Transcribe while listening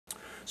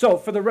So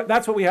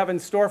that's what we have in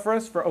store for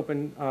us for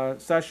open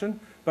session.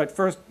 But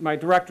first, my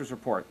director's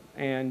report.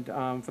 And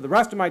for the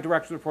rest of my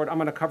director's report, I'm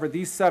going to cover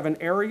these 7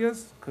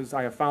 areas because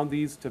I have found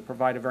these to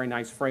provide a very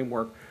nice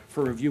framework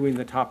for reviewing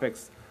the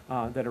topics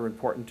that are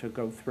important to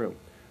go through.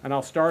 And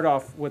I'll start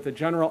off with the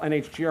general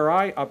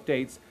NHGRI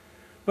updates.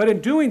 But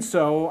in doing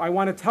so, I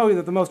want to tell you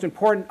that the most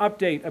important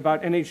update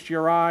about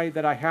NHGRI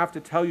that I have to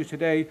tell you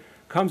today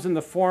comes in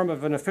the form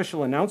of an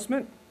official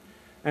announcement.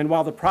 And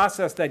while the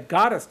process that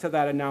got us to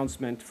that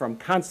announcement from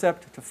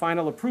concept to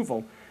final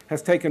approval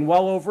has taken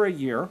well over a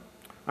year,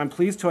 I'm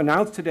pleased to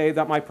announce today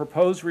that my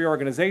proposed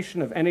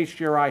reorganization of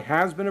NHGRI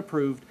has been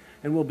approved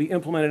and will be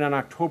implemented on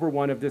October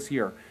 1 of this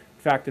year, in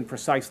fact, in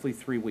precisely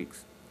 3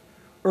 weeks.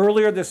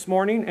 Earlier this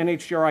morning,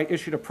 NHGRI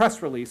issued a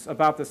press release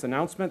about this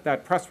announcement.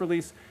 That press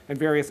release and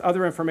various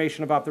other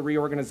information about the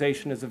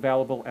reorganization is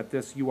available at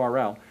this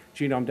URL,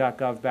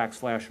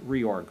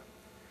 genome.gov/reorg.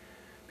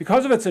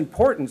 Because of its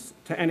importance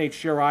to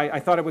NHGRI, I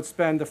thought I would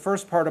spend the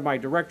first part of my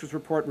director's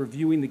report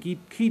reviewing the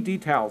key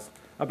details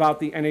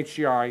about the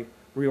NHGRI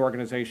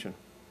reorganization.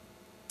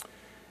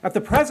 At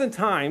the present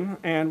time,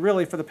 and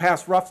really for the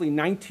past roughly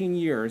 19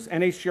 years,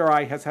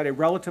 NHGRI has had a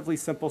relatively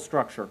simple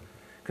structure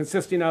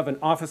consisting of an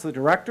Office of the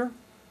Director,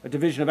 a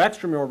Division of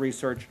Extramural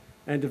Research,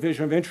 and a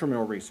Division of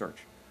Intramural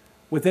Research.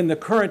 Within the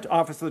current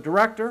Office of the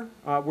Director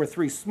were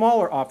 3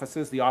 smaller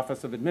offices, the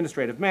Office of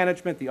Administrative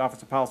Management, the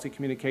Office of Policy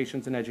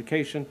Communications and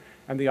Education,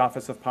 and the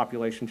Office of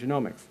Population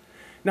Genomics.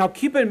 Now,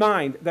 keep in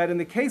mind that in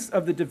the case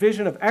of the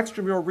Division of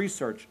Extramural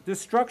Research, this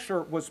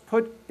structure was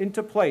put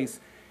into place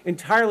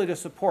entirely to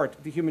support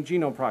the Human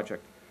Genome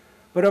Project.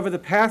 But over the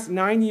past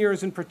 9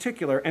 years in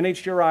particular,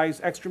 NHGRI's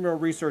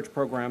extramural research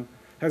program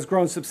has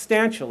grown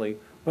substantially,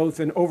 both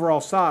in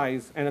overall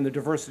size and in the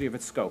diversity of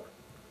its scope.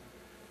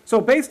 So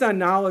based on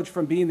knowledge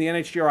from being the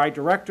NHGRI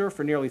director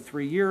for nearly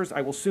 3 years, I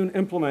will soon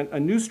implement a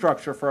new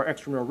structure for our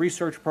extramural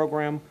research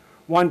program,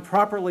 one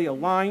properly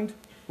aligned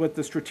with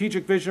the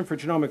strategic vision for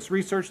genomics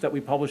research that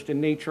we published in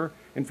Nature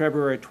in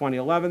February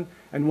 2011,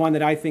 and one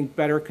that I think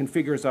better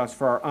configures us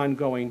for our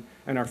ongoing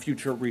and our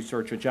future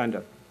research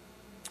agenda.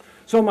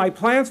 So my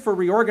plans for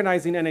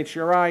reorganizing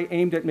NHGRI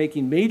aimed at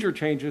making major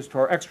changes to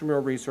our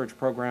extramural research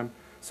program,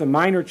 some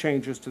minor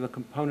changes to the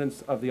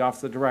components of the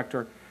Office of the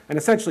Director, and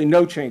essentially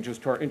no changes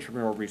to our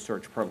intramural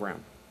research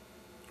program.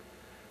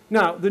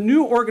 Now, the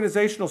new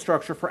organizational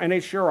structure for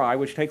NHGRI,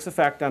 which takes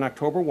effect on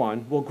October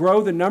 1, will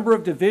grow the number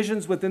of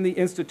divisions within the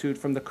Institute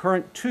from the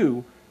current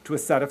 2 to a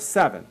set of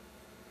 7.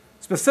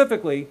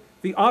 Specifically,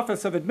 the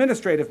Office of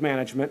Administrative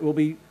Management will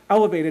be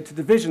elevated to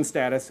division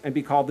status and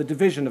be called the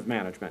Division of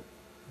Management.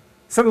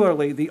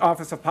 Similarly, the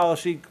Office of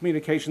Policy,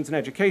 Communications, and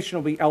Education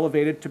will be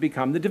elevated to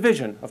become the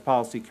Division of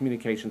Policy,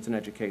 Communications, and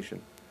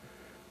Education.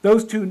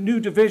 Those 2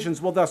 new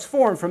divisions will thus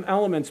form from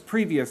elements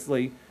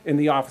previously in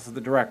the Office of the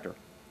Director.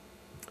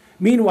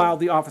 Meanwhile,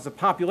 the Office of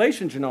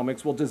Population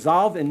Genomics will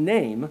dissolve in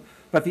name,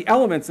 but the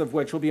elements of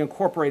which will be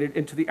incorporated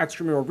into the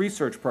extramural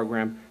research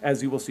program,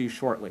 as you will see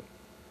shortly.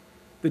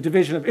 The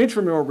Division of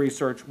Intramural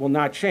Research will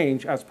not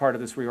change as part of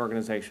this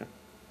reorganization.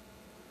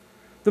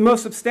 The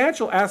most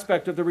substantial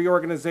aspect of the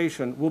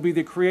reorganization will be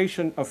the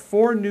creation of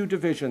 4 new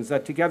divisions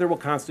that together will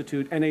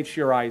constitute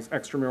NHGRI's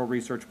extramural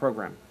research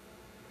program.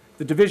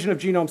 The Division of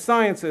Genome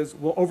Sciences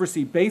will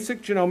oversee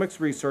basic genomics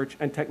research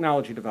and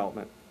technology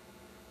development.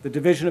 The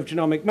Division of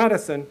Genomic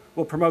Medicine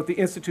will promote the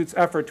Institute's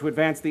effort to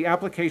advance the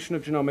application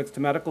of genomics to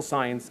medical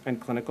science and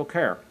clinical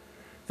care.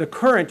 The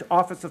current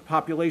Office of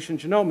Population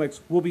Genomics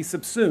will be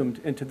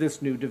subsumed into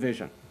this new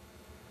division.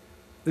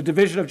 The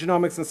Division of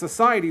Genomics and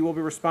Society will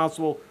be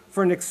responsible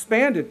for an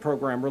expanded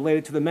program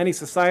related to the many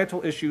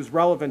societal issues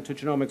relevant to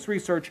genomics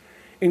research,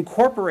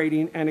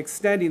 incorporating and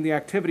extending the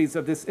activities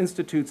of this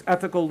Institute's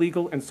Ethical,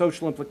 Legal, and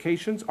Social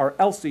Implications, our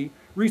ELSI,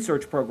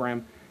 research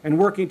program, and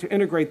working to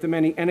integrate the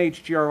many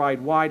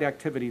NHGRI-wide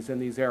activities in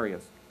these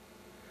areas.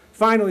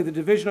 Finally, the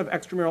Division of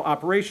Extramural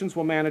Operations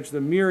will manage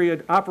the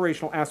myriad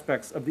operational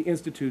aspects of the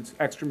Institute's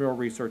extramural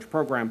research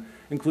program,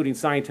 including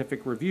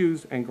scientific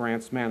reviews and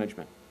grants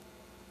management.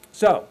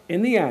 So,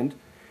 in the end,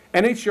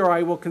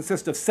 NHGRI will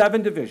consist of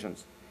 7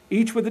 divisions,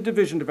 each with a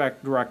division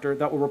director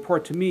that will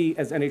report to me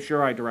as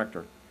NHGRI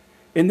director.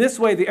 In this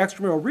way, the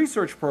extramural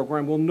research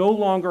program will no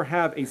longer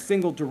have a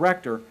single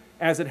director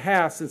as it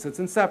has since its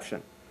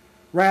inception.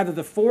 Rather,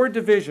 the 4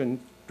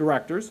 division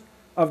directors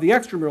of the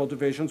extramural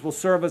divisions will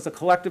serve as a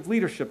collective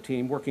leadership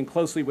team working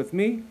closely with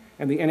me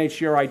and the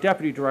NHGRI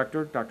Deputy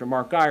Director, Dr.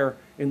 Mark Geyer,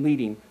 in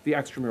leading the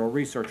extramural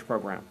research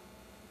program.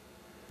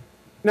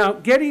 Now,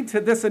 getting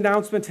to this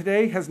announcement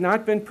today has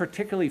not been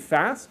particularly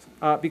fast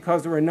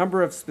because there were a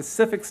number of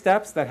specific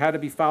steps that had to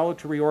be followed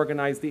to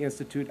reorganize the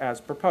Institute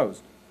as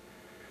proposed.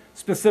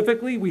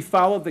 Specifically, we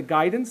followed the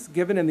guidance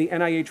given in the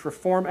NIH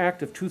Reform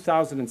Act of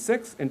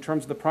 2006 in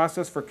terms of the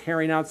process for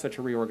carrying out such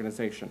a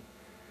reorganization.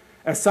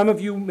 As some of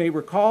you may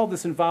recall,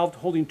 this involved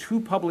holding 2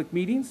 public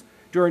meetings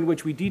during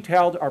which we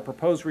detailed our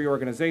proposed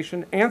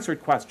reorganization,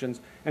 answered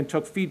questions, and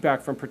took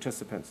feedback from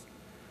participants.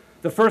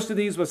 The first of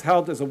these was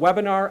held as a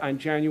webinar on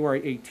January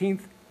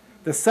 18th,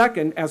 the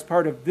second as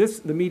part of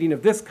the meeting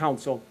of this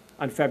council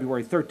on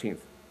February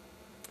 13th.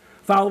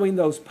 Following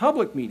those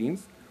public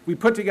meetings, we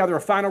put together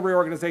a final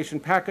reorganization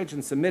package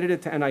and submitted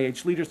it to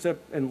NIH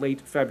leadership in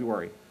late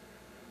February.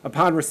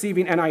 Upon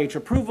receiving NIH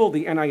approval,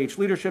 the NIH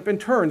leadership in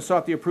turn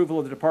sought the approval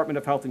of the Department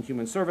of Health and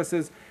Human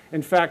Services.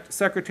 In fact,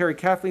 Secretary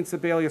Kathleen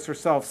Sebelius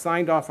herself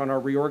signed off on our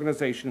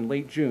reorganization in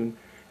late June,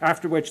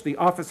 after which the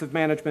Office of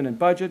Management and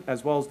Budget,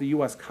 as well as the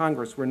U.S.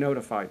 Congress, were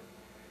notified.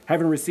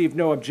 Having received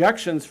no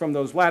objections from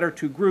those latter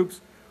two groups,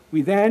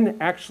 we then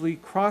actually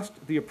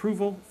crossed the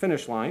approval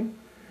finish line,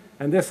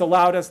 and this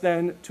allowed us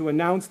then to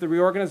announce the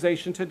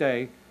reorganization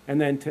today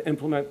and then to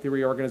implement the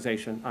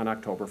reorganization on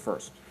October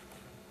 1st.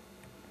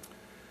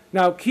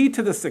 Now, key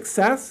to the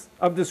success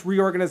of this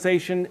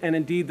reorganization and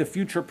indeed the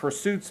future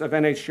pursuits of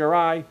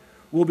NHGRI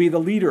will be the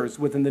leaders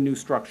within the new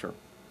structure.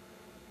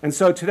 And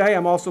so today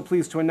I'm also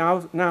pleased to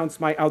announce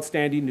my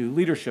outstanding new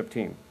leadership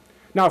team.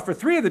 Now, for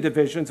three of the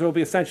divisions, there will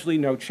be essentially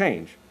no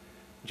change.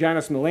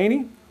 Janice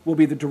Mullaney will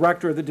be the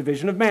director of the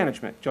Division of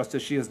Management, just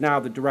as she is now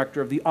the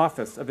director of the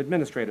Office of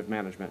Administrative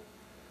Management.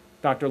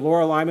 Dr.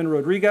 Laura Lyman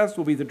Rodriguez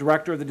will be the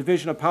director of the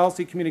Division of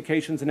Policy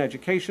Communications and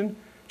Education,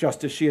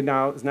 just as she is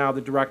now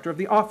the director of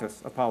the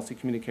Office of Policy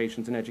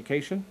Communications and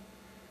Education.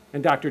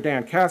 And Dr.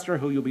 Dan Kastner,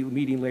 who you'll be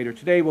meeting later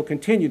today, will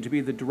continue to be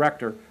the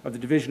director of the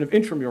Division of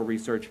Intramural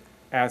Research,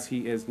 as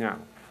he is now.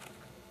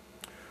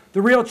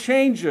 The real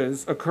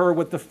changes occur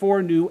with the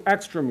four new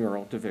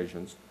extramural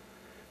divisions.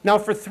 Now,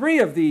 for three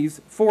of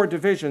these four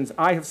divisions,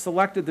 I have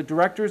selected the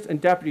directors and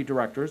deputy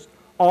directors,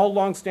 all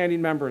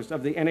longstanding members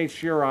of the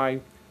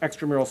NHGRI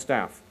extramural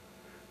staff.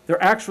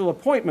 Their actual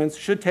appointments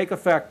should take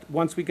effect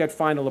once we get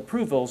final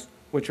approvals,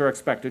 which are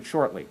expected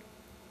shortly.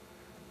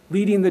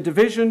 Leading the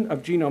Division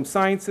of Genome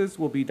Sciences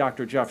will be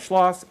Dr. Jeff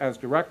Schloss as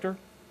director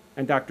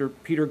and Dr.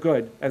 Peter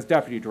Good as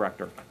deputy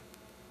director.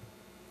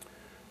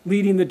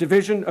 Leading the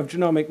Division of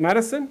Genomic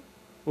Medicine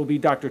will be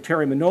Dr.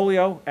 Terry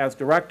Manolio as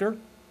director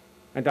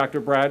and Dr.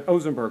 Brad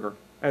Ozenberger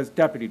as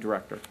deputy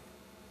director.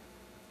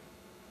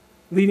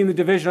 Leading the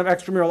Division of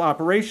Extramural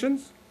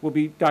Operations will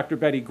be Dr.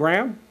 Betty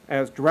Graham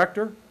as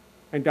director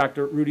and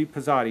Dr. Rudy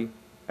Pizzotti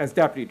as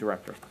deputy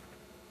director.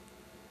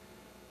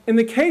 In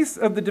the case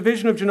of the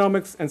Division of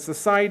Genomics and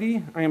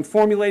Society, I am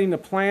formulating a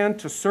plan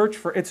to search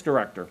for its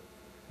director.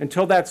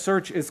 Until that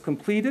search is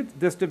completed,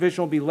 this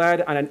division will be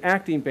led on an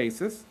acting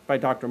basis by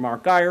Dr.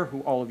 Mark Geyer, who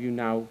all of you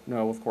now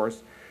know, of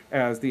course,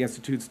 as the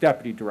Institute's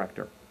deputy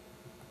director.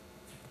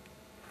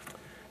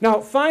 Now,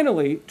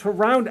 finally, to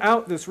round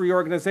out this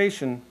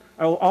reorganization,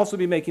 I will also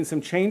be making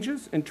some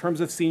changes in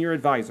terms of senior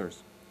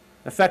advisors.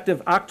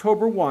 Effective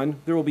October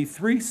 1, there will be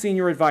 3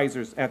 senior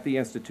advisors at the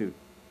Institute.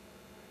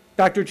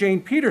 Dr.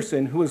 Jane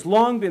Peterson, who has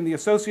long been the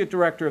Associate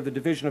Director of the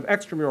Division of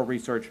Extramural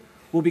Research,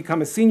 will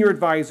become a Senior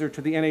Advisor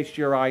to the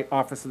NHGRI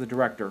Office of the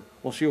Director,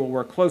 while she will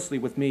work closely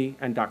with me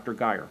and Dr.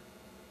 Geyer.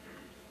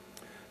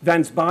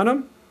 Vince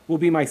Bonham will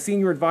be my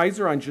Senior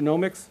Advisor on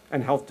Genomics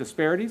and Health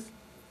Disparities,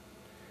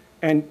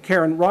 and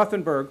Karen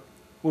Rothenberg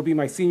will be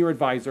my Senior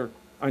Advisor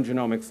on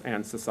Genomics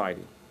and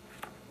Society.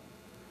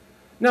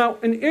 Now,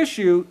 an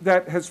issue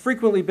that has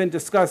frequently been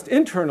discussed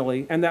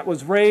internally and that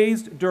was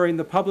raised during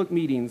the public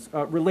meetings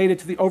related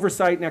to the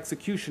oversight and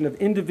execution of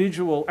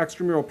individual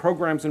extramural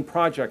programs and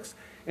projects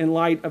in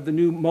light of the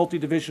new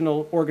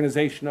multi-divisional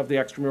organization of the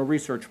extramural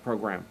research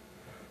program.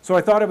 So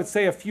I thought I would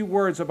say a few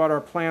words about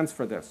our plans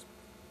for this.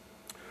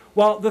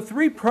 While the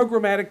 3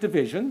 programmatic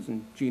divisions,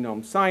 in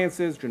Genome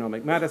Sciences,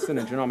 Genomic Medicine,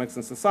 and Genomics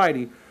and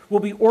Society, will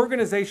be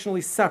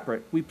organizationally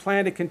separate, we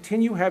plan to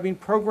continue having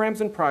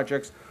programs and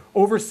projects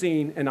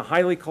overseen in a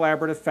highly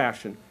collaborative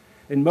fashion,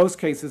 in most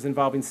cases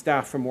involving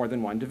staff from more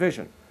than one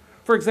division.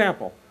 For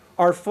example,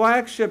 our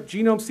flagship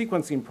genome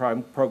sequencing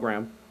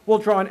program will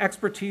draw on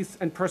expertise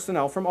and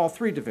personnel from all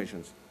 3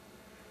 divisions.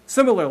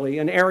 Similarly,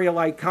 an area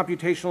like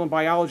computational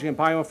biology and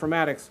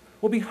bioinformatics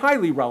will be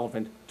highly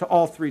relevant to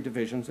all 3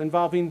 divisions,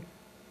 involving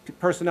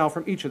personnel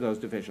from each of those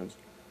divisions.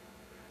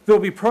 There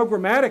will be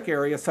programmatic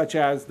areas such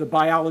as the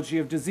biology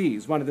of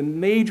disease, one of the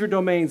major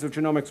domains of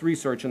genomics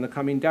research in the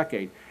coming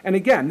decade. And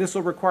again, this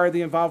will require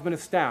the involvement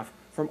of staff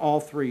from all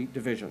 3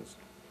 divisions.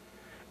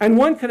 And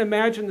one can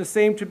imagine the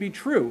same to be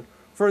true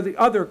for the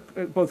other,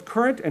 both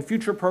current and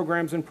future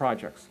programs and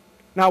projects.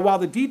 Now, while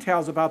the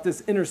details about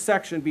this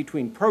intersection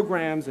between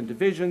programs and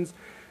divisions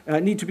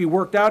need to be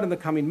worked out in the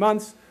coming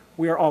months,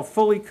 we are all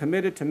fully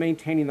committed to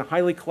maintaining the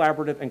highly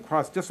collaborative and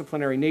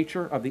cross-disciplinary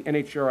nature of the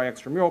NHGRI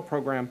extramural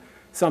program,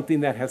 something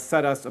that has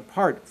set us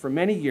apart for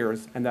many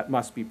years and that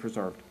must be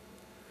preserved.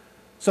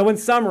 So in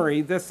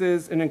summary, this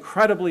is an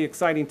incredibly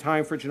exciting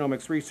time for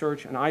genomics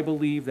research, and I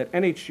believe that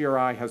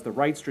NHGRI has the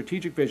right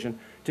strategic vision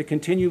to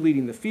continue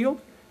leading the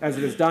field, as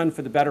it has done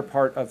for the better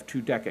part of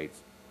 2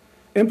 decades.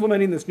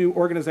 Implementing this new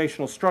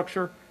organizational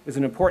structure is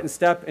an important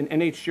step in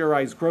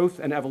NHGRI's growth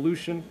and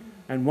evolution,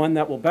 and one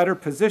that will better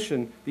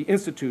position the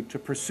Institute to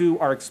pursue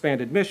our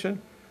expanded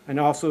mission and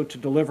also to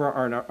deliver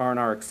on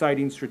our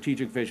exciting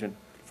strategic vision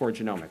for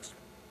genomics.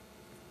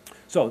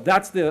 So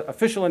that's the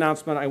official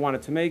announcement I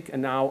wanted to make,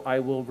 and now I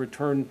will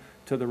return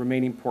to the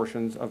remaining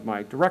portions of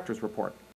my director's report.